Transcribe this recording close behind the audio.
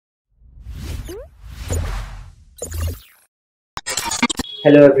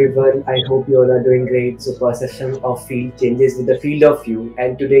Hello everyone, I hope you all are doing great. So perception of field changes with the field of view,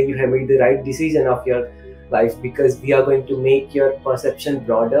 and today you have made the right decision of your life because we are going to make your perception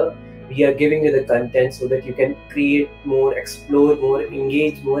broader. We are giving you the content so that you can create more, explore more,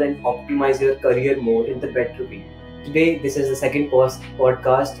 engage more, and optimize your career more in the better way. Today, this is the second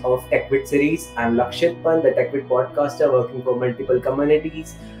podcast of TechWit series. I'm Lakshit Pan, the TechWit podcaster working for multiple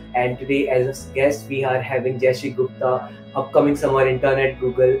communities. And today, as a guest, we are having Jayshree Gupta, upcoming summer intern at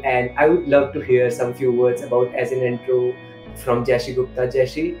Google, and I would love to hear some few words about as an intro from Jayshree Gupta.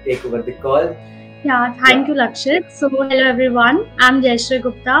 Jayshree, take over the call. Yeah, thank you, Lakshit. So, hello everyone. I'm Jayshree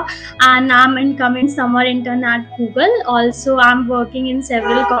Gupta, and I'm incoming summer intern at Google. Also, I'm working in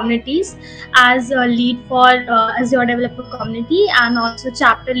several communities as a lead for Azure Developer Community and also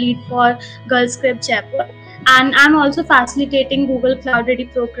chapter lead for Girl Script Chapel. And I'm also facilitating Google Cloud Ready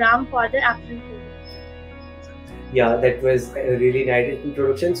program for the April. Yeah, that was a really nice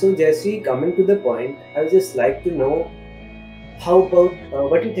introduction. So, Jayshree, coming to the point, I would just like to know how about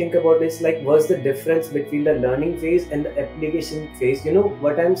what you think about this, like what's the difference between the learning phase and the application phase?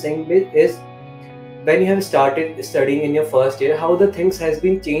 What I'm saying is when you have started studying in your first year, how the things has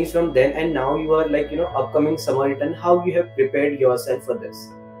been changed from then and now you are like upcoming summer intern, how you have prepared yourself for this.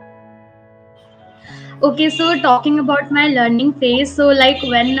 Okay, so talking about my learning phase, so like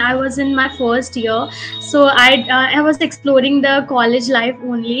when I was in my first year, so I was exploring the college life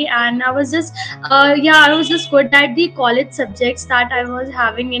only, and I was just good at the college subjects that I was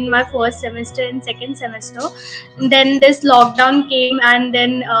having in my first semester and second semester. Then this lockdown came, and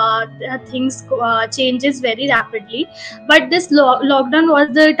then things changes very rapidly. But this lockdown was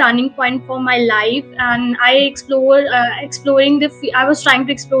the turning point for my life, and I was trying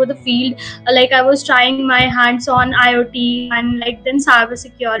to explore the field, like I was trying my hands on IoT and like then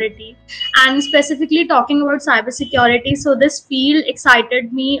cybersecurity, and specifically talking about cybersecurity. So this field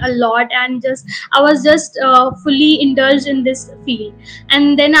excited me a lot, and I was just fully indulged in this field.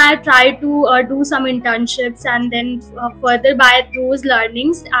 And then I tried to do some internships, and then further by those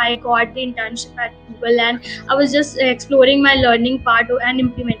learnings, I got the internship at Google, and I was just exploring my learning part and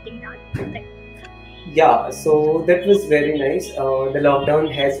implementing that. Yeah, so that was very nice. The lockdown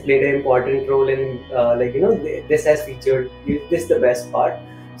has played an important role in, this has featured this is the best part.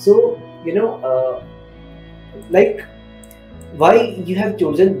 So, like, why you have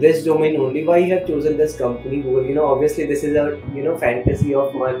chosen this domain only? Why you have chosen this company, Google? Obviously, this is a fantasy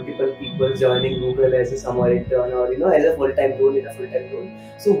of multiple people joining Google as a summer intern or as a full time role in a full time role.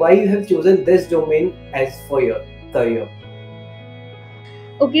 So, why you have chosen this domain as for your career?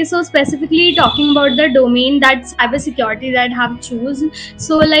 Okay, so specifically talking about the domain that cybersecurity that I have chosen.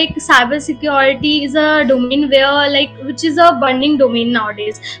 So like cybersecurity is a domain which is a burning domain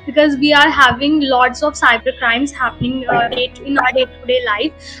nowadays, because we are having lots of cyber crimes happening in our day-to-day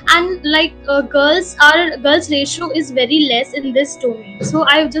life, and like girls ratio is very less in this domain. So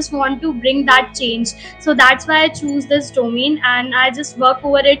I just want to bring that change. So that's why I choose this domain, and I just work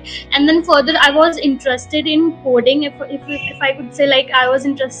over it. And then further, I was interested in coding. If I could say, like I was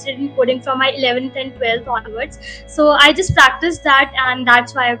interested in coding from my 11th and 12th onwards. So I just practiced that, and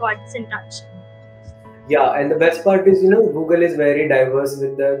that's why I got this internship. Yeah, and the best part is, Google is very diverse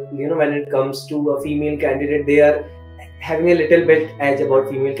with the, when it comes to a female candidate, they are having a little bit edge about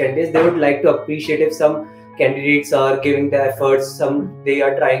female candidates. They would like to appreciate if some candidates are giving their efforts, they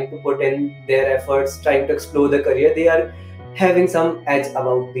are trying to put in their efforts, trying to explore the career. They are having some edge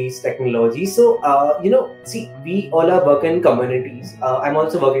about these technologies. So, see, we all are working in communities. I'm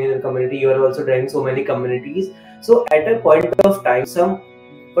also working in a community. You are also driving so many communities. So, at a point of time,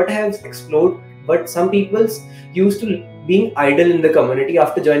 what has explored, but some people used to being idle in the community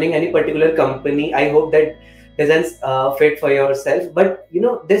after joining any particular company. I hope that doesn't fit for yourself. But,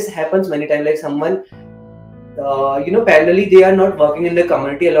 this happens many times, like someone, parallelly, they are not working in the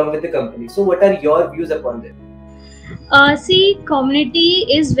community along with the company. So, what are your views upon this? See, community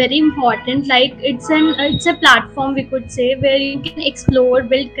is very important. Like it's a platform, we could say, where you can explore,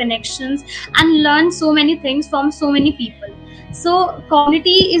 build connections, and learn so many things from so many people. So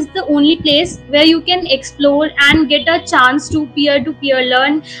community is the only place where you can explore and get a chance to peer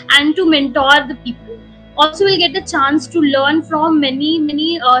learn and to mentor the people. Also, we'll get a chance to learn from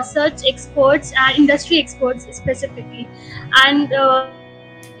many such experts and industry experts specifically, and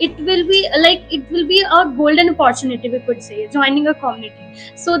it will be a golden opportunity, we could say, joining a community,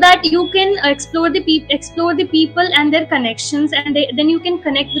 so that you can explore the people and their connections, and then you can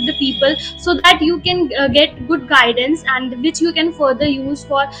connect with the people, so that you can get good guidance, and which you can further use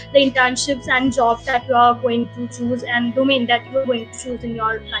for the internships and jobs that you are going to choose and domain that you are going to choose in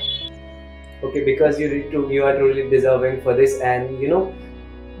your life. Okay, because you are truly deserving for this, and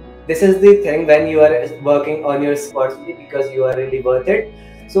this is the thing when you are working on your personally, because you are really worth it.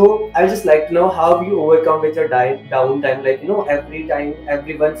 So I just like to know how you overcome with your downtime. Like, every time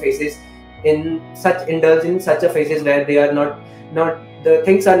everyone faces in such indulge in such a phases where they are not the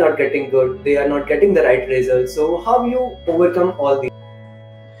things are not getting good, they are not getting the right results. So how you overcome all these?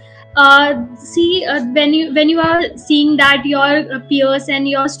 See, when you are seeing that your peers and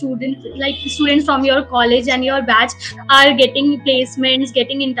your students, like students from your college and your batch, are getting placements,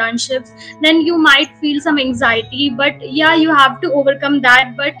 getting internships, then you might feel some anxiety. But yeah, you have to overcome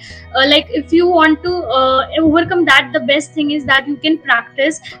that. But like, if you want to overcome that, the best thing is that you can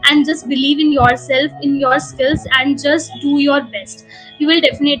practice and just believe in yourself, in your skills, and just do your best. You will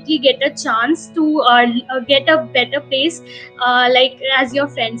definitely get a chance to get a better place, like as your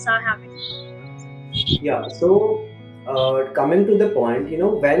friends are having. Yeah, so coming to the point,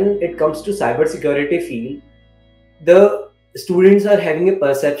 when it comes to cybersecurity field, the students are having a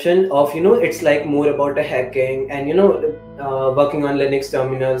perception of, it's like more about a hacking and, working on Linux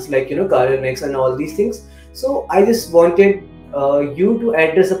terminals, like, Linux and all these things. So I just wanted you to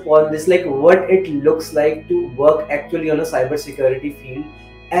address upon this, like what it looks like to work actually on a cybersecurity field,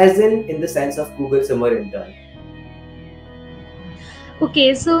 as in the sense of Google Summer Intern.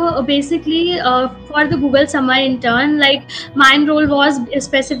 Okay, so basically, for the Google Summer Intern, like my role was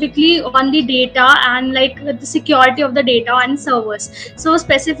specifically on the data and like the security of the data and servers. So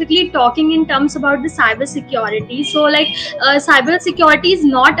specifically talking in terms about the cyber security. So like, cyber security is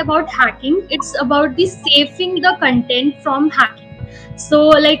not about hacking; it's about the saving the content from hacking. So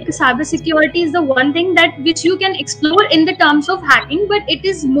like, cybersecurity is the one thing that which you can explore in the terms of hacking, but it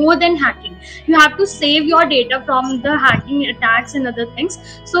is more than hacking. You have to save your data from the hacking attacks and other things.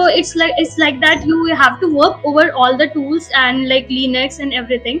 So it's like that you have to work over all the tools and like Linux and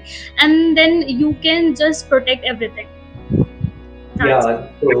everything, and then you can just protect everything. That's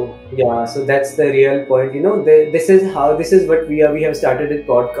it. So that's the real point. This is what we have started this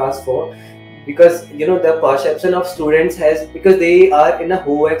podcast for, because the perception of students has, because they are in a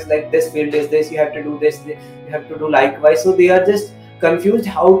hoax, like this field is this, you have to do this, you have to do likewise. So they are just confused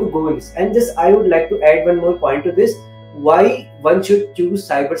how to go in this. And just I would like to add one more point to this: why one should choose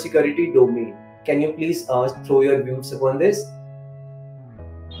cybersecurity domain. Can you please throw your views upon this?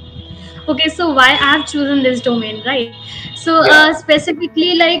 Okay, so why I have chosen this domain, right? So Yeah.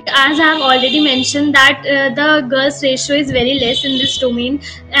 specifically, like as I have already mentioned, that the girls ratio is very less in this domain,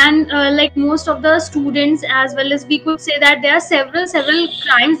 and like most of the students, as well as we could say that there are several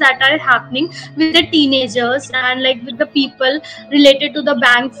crimes that are happening with the teenagers and like with the people related to the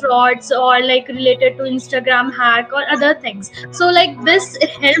bank frauds or like related to Instagram hack or other things. So like this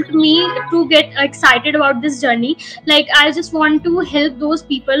helped me to get excited about this journey. Like, I just want to help those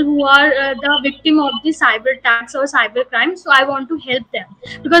people who are the victim of the cyber attacks or cyber crime. So I want to help them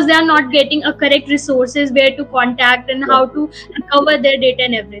because they are not getting a correct resources where to contact and how to recover their data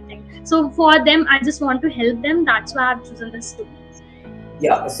and everything. So for them, I just want to help them. That's why I've chosen this tool.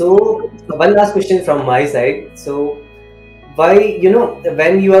 Yeah, so one last question from my side. So why,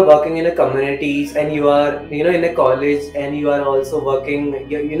 when you are working in a communities and you are, in a college, and you are also working,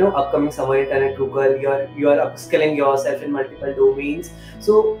 upcoming summer intern at Google, you are upskilling yourself in multiple domains.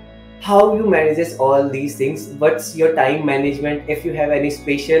 So how you manages all these things? What's your time management? If you have any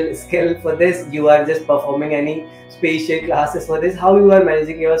special skill for this, you are just performing any special classes for this, how you are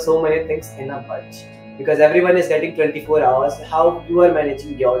managing your so many things in a bunch? Because everyone is getting 24 hours, how you are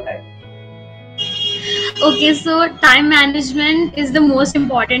managing your time? Okay, so time management is the most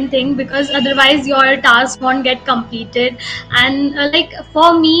important thing because otherwise your task won't get completed. And like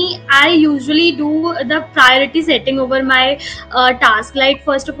for me, I usually do the priority setting over my task. Like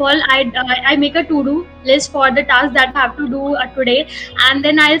first of all, I make a to do list for the task that I have to do today, and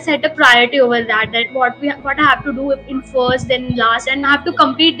then I'll set a priority over that. That what I have to do in first, then last, and I have to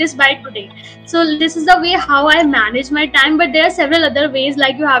complete this by today. So this is the way how I manage my time. But there are several other ways.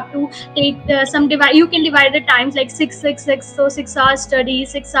 Like you have to take some divide. You can divide the times like 6 6 6. So 6 hours study,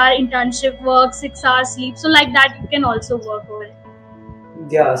 6 hour internship work, 6 hours sleep. So like that you can also work over it.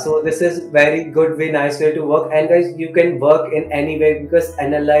 Yeah, so this is very good way, nice way to work. And guys, you can work in any way, because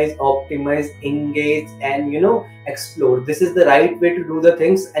analyze, optimize, engage, and explore. This is the right way to do the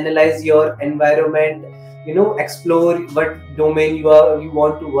things. Analyze your environment, explore what domain you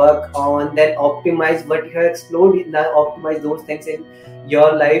want to work on, then optimize what you have explored. Now optimize those things in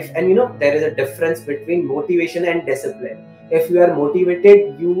your life. And there is a difference between motivation and discipline. If you are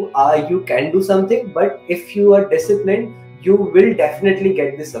motivated, you can do something, but if you are disciplined, you will definitely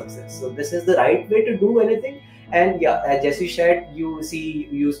get the success. So this is the right way to do anything. And yeah, as Jesse said, you see,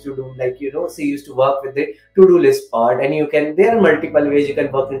 you used to do like, she used to work with the to-do list part, and you can, there are multiple ways. You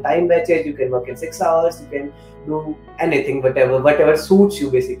can work in time batches, you can work in 6 hours, you can do anything, whatever suits you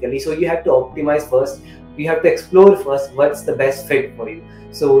basically. So you have to optimize first, you have to explore first what's the best fit for you.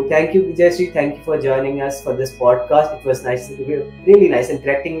 So thank you, Jayshree. Thank you for joining us for this podcast. It was nice, really nice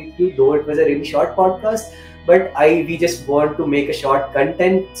interacting with you, though it was a really short podcast. But we just want to make a short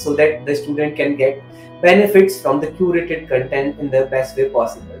content so that the student can get benefits from the curated content in the best way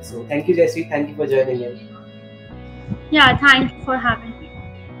possible. So thank you, Jayshree. Thank you for joining in. Yeah, thank you for having me.